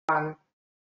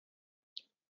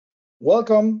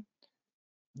Welcome.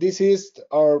 This is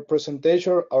our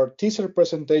presentation, our teaser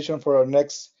presentation for our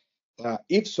next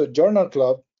IFSO Journal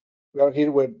Club. We are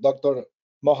here with Dr.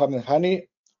 Mohammed Hani,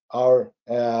 our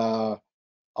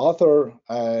author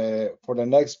for the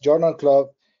next Journal Club,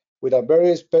 with a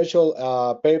very special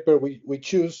paper we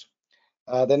choose.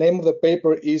 The name of the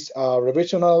paper is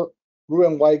Revisional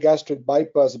Roux-en-Y gastric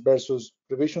bypass versus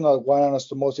revisional guanine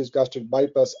anastomosis gastric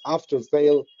bypass after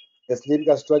failed sleeve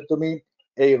gastrectomy,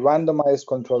 a randomized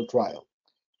controlled trial.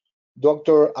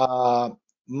 Dr.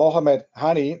 Mohammed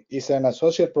Hani is an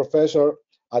associate professor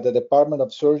at the Department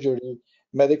of Surgery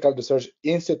Medical Research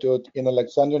Institute in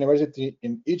Alexandria University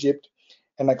in Egypt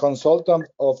and a consultant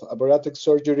of bariatric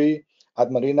surgery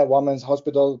at Marina Women's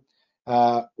Hospital,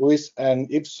 who is an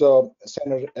IFSO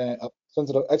Center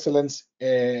of Excellence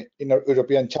in our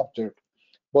European chapter.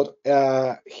 But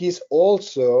he's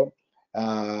also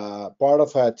part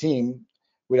of a team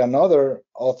with another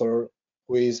author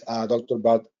who is Dr.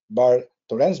 Bar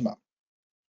Torrensma.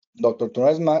 Dr.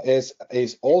 Torrensma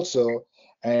is also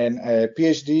a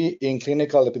PhD in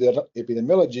clinical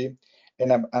epidemiology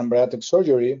and bariatric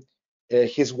surgery.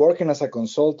 He's working as a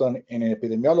consultant in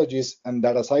epidemiologist and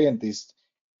data scientist,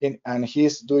 and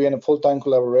he's doing a full-time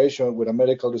collaboration with a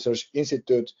medical research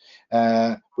institute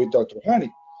with Dr. Hani.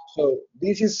 So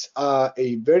this is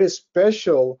a very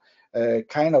special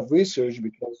kind of research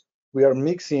because we are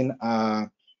mixing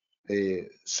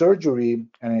surgery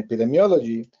and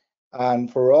epidemiology,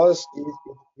 and for us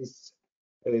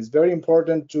it's very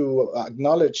important to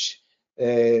acknowledge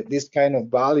this kind of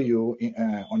value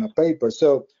on a paper.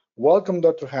 So welcome,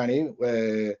 Dr. Hani.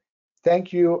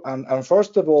 Thank you, and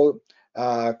first of all,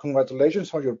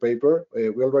 congratulations on your paper. We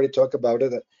already talked about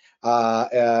it.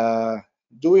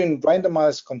 Doing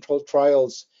randomized controlled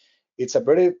trials, it's a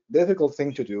very difficult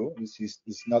thing to do.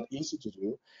 It's not easy to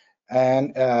do.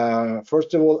 And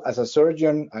first of all, as a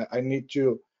surgeon, I need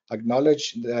to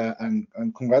acknowledge and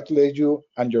congratulate you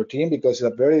and your team because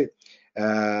it's a very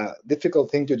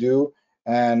difficult thing to do.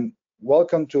 And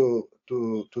welcome to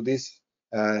this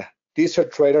teaser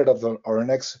trailer of our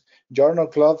next Journal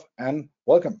Club, and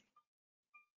welcome.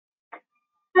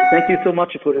 Thank you so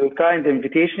much for your kind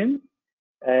invitation.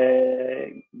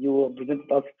 You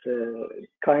presented us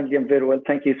kindly and very well.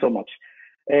 Thank you so much.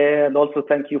 And also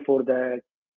thank you for the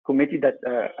committee that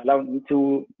allowed me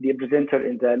to be a presenter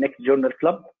in the next Journal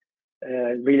Club.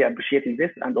 Really appreciating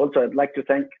this. And also I'd like to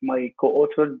thank my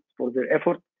co-authors for their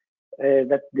effort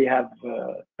that they have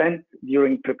spent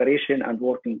during preparation and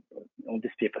working on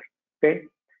this paper. Okay.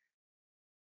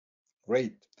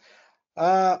 Great.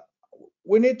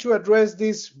 We need to address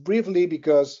this briefly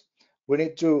because we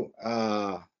need to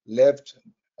left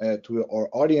to our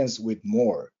audience with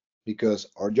more because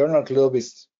our Journal Club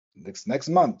is next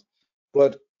month.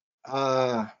 But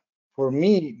for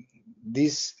me,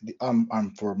 this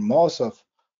for most of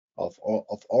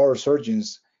our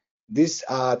surgeons, this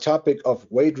topic of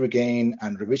weight regain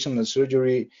and revisional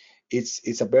surgery,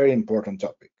 it's a very important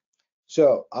topic.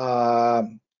 So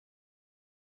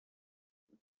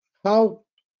how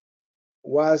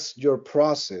was your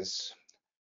process?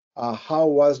 How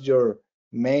was your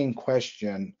main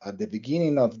question at the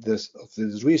beginning of this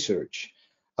research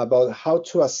about how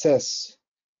to assess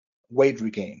weight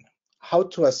regain, how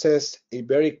to assess a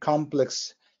very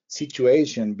complex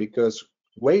situation, because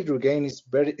weight regain is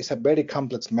a very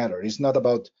complex matter. It's not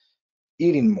about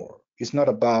eating more. It's not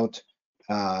about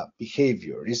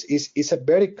behavior. It's a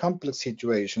very complex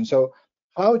situation. So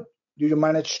how do you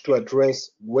manage to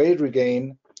address weight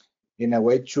regain in a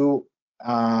way to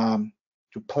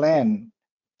plan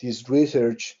this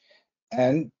research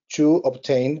and to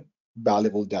obtain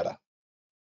valuable data?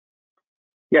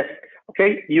 Yes.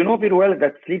 Okay. You know very well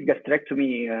that sleeve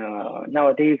gastrectomy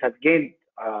nowadays has gained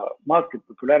market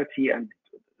popularity and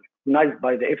recognized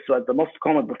by the IFSO as the most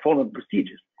common performed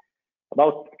procedures,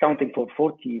 about accounting for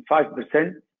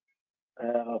 45%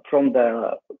 from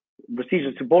the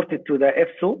procedures reported to the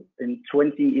IFSO in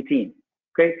 2018.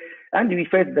 Okay, and we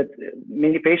felt that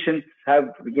many patients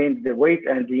have regained their weight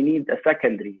and they need a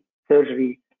secondary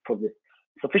surgery for this.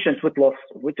 Sufficient weight loss,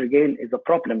 weight regain is a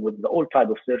problem with all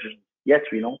types of surgery. Yes,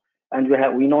 we know, and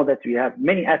we know that we have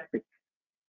many aspects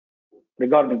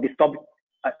regarding this topic.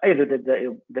 Either that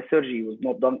the surgery was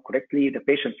not done correctly, the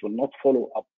patients will not follow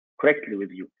up correctly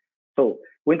with you. So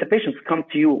when the patients come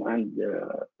to you and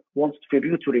wants for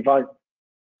you to revise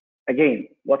again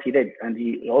what he did, and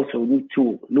he also need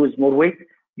to lose more weight,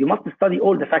 you must study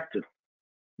all the factors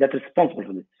that are responsible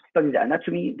for this. Study the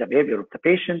anatomy, the behavior of the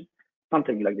patient,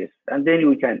 something like this. And then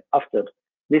you can, after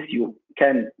this, you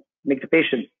can make the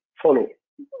patient follow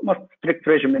more strict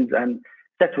regimens and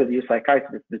sit with your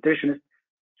psychiatrist, nutritionist,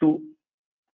 to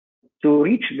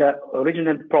reach the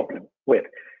original problem where.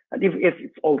 And if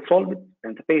it's all solved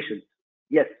and the patient,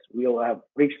 yes, we will have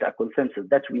reached a consensus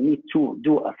that we need to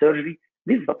do a surgery,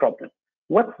 this is the problem.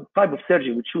 What type of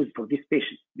surgery we choose for this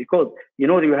patient? Because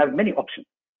you have many options.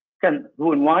 Can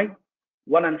Roux-en-Y,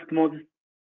 one anastomosis,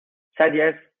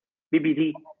 SADS,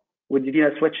 BBD, with the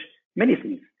venous switch, many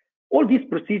things. All these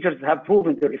procedures have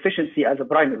proven their efficiency as a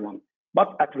primary one,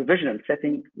 but at revisional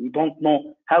setting, we don't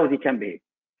know how they can behave.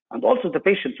 And also the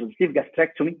patients with sleeve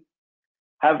gastrectomy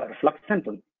have reflux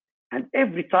symptoms. And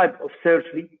every type of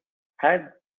surgery has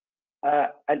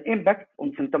an impact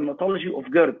on symptomatology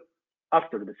of GERD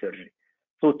after the surgery.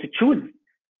 So to choose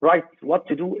right what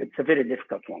to do, it's a very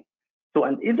difficult one. So,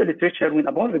 and in the literature, when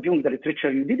upon reviewing the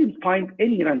literature, you didn't find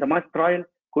any randomized trial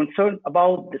concerned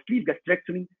about the sleeve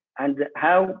gastrectomy and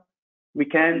how we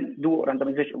can do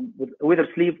randomization with whether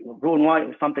sleeve or Roux-en-Y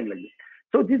or something like this.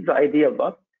 So this is the idea of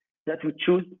us, that we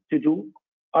choose to do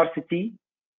RCT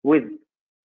with,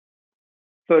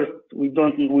 first, we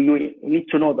need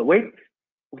to know the weight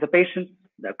of the patient,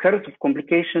 the occurrence of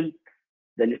complications,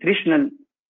 the nutritional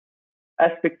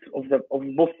aspects of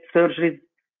both surgeries,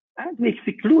 and we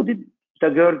excluded the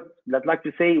GERD. I'd like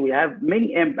to say we have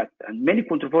many impacts and many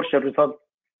controversial results,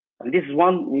 and this is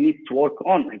one we need to work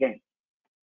on again.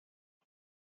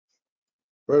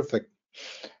 Perfect.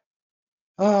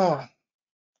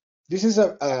 This is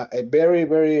a very,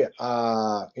 very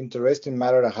interesting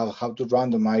matter of how to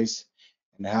randomize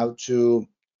and how to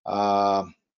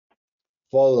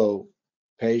follow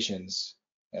patients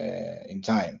in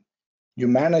time. You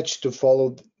managed to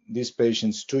follow these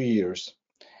patients 2 years.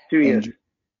 2 years.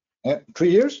 3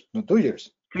 years? No, 2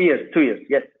 years. 2 years, 2 years,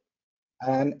 yes.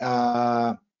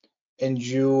 And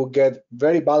you get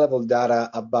very valuable data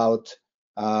about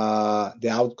the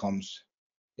outcomes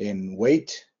in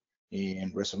weight,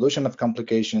 in resolution of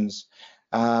complications.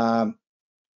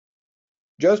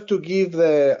 Just to give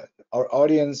our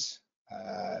audience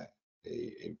an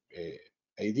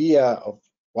idea of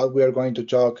what we are going to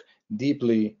talk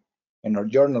deeply in our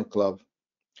journal club,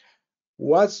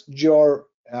 what's your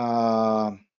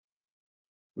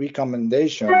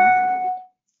recommendation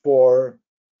for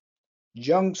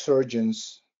young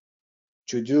surgeons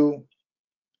to do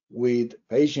with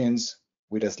patients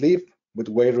with a sleeve, with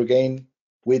weight regain,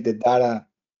 with the data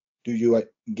do you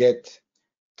get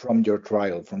from your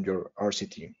trial, from your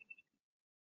RCT?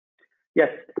 Yes.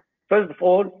 First of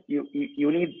all, you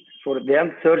need for the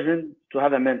young surgeon to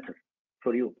have a mentor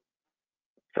for you.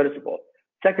 First of all.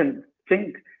 Second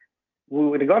thing,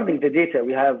 regarding the data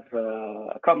we have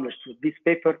accomplished with this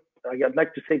paper, I'd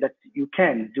like to say that you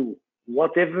can do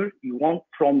whatever you want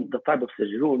from the type of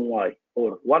surgery, Roux-en-Y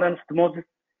or one anastomosis,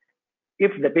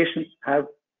 if the patient has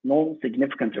no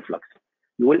significant reflux.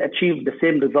 You will achieve the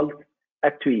same result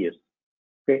at 2 years.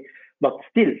 Okay, but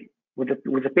still, with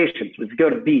the patient with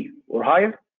GERD B or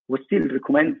higher, we still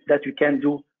recommend that you can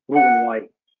do Roux-en-Y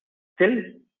till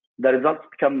the results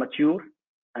become mature,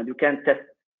 and you can test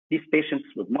these patients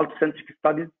with multicentric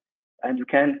studies, and you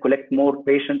can collect more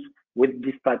patients with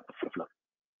this type of reflux.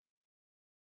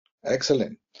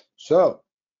 Excellent. So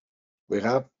we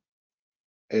have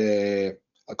a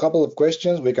couple of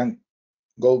questions. We can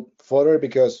go further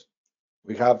because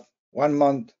we have 1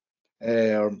 month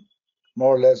or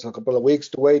more or less a couple of weeks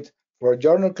to wait for a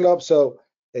journal club. So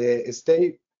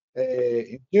stay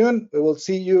in tune. We will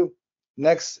see you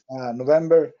next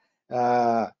November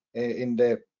in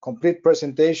the complete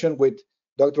presentation with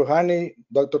Dr. Hani,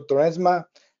 Dr. Torrensma.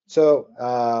 So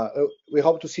we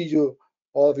hope to see you,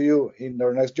 all of you, in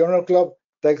our next journal club.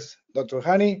 Thanks, Dr.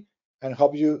 Hani, and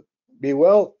hope you be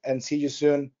well, and see you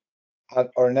soon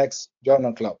at our next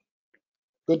journal club.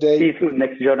 Good day. See you soon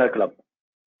next journal club.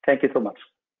 Thank you so much.